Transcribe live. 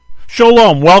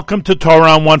Shalom, welcome to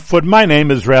Torah on One Foot. My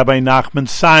name is Rabbi Nachman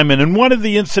Simon, and one of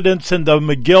the incidents in the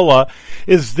Megillah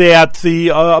is that the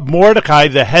Mordecai,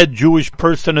 the head Jewish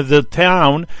person of the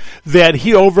town, that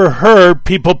he overheard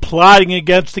people plotting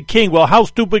against the king. Well, how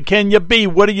stupid can you be?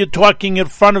 What are you talking in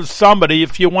front of somebody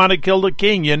if you want to kill the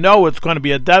king? You know it's going to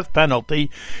be a death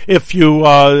penalty if you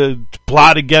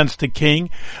plot against the king.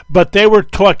 But they were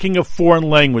talking a foreign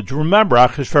language. Remember,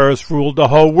 Ahasuerus ruled the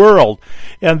whole world,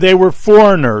 and they were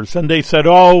foreigners. And they said,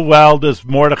 oh, well, this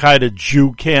Mordecai, the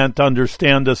Jew, can't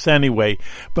understand us anyway.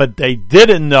 But they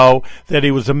didn't know that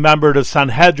he was a member of the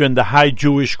Sanhedrin, the high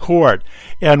Jewish court.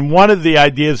 And one of the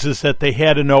ideas is that they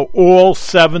had to know all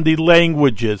 70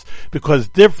 languages, because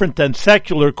different than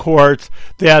secular courts,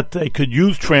 that they could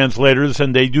use translators,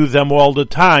 and they do them all the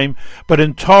time. But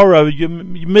in Torah, you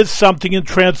miss something in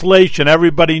translation.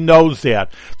 Everybody knows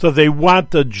that. So they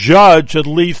want the judge at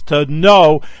least to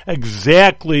know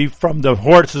exactly from the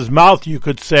horse's mouth, you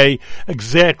could say,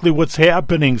 exactly what's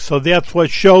happening. So that's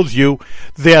what shows you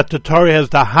that the Torah has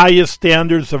the highest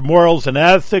standards of morals and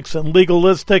ethics and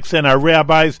legalistics, and our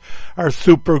rabbis are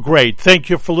super great. Thank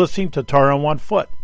you for listening to Torah on One Foot.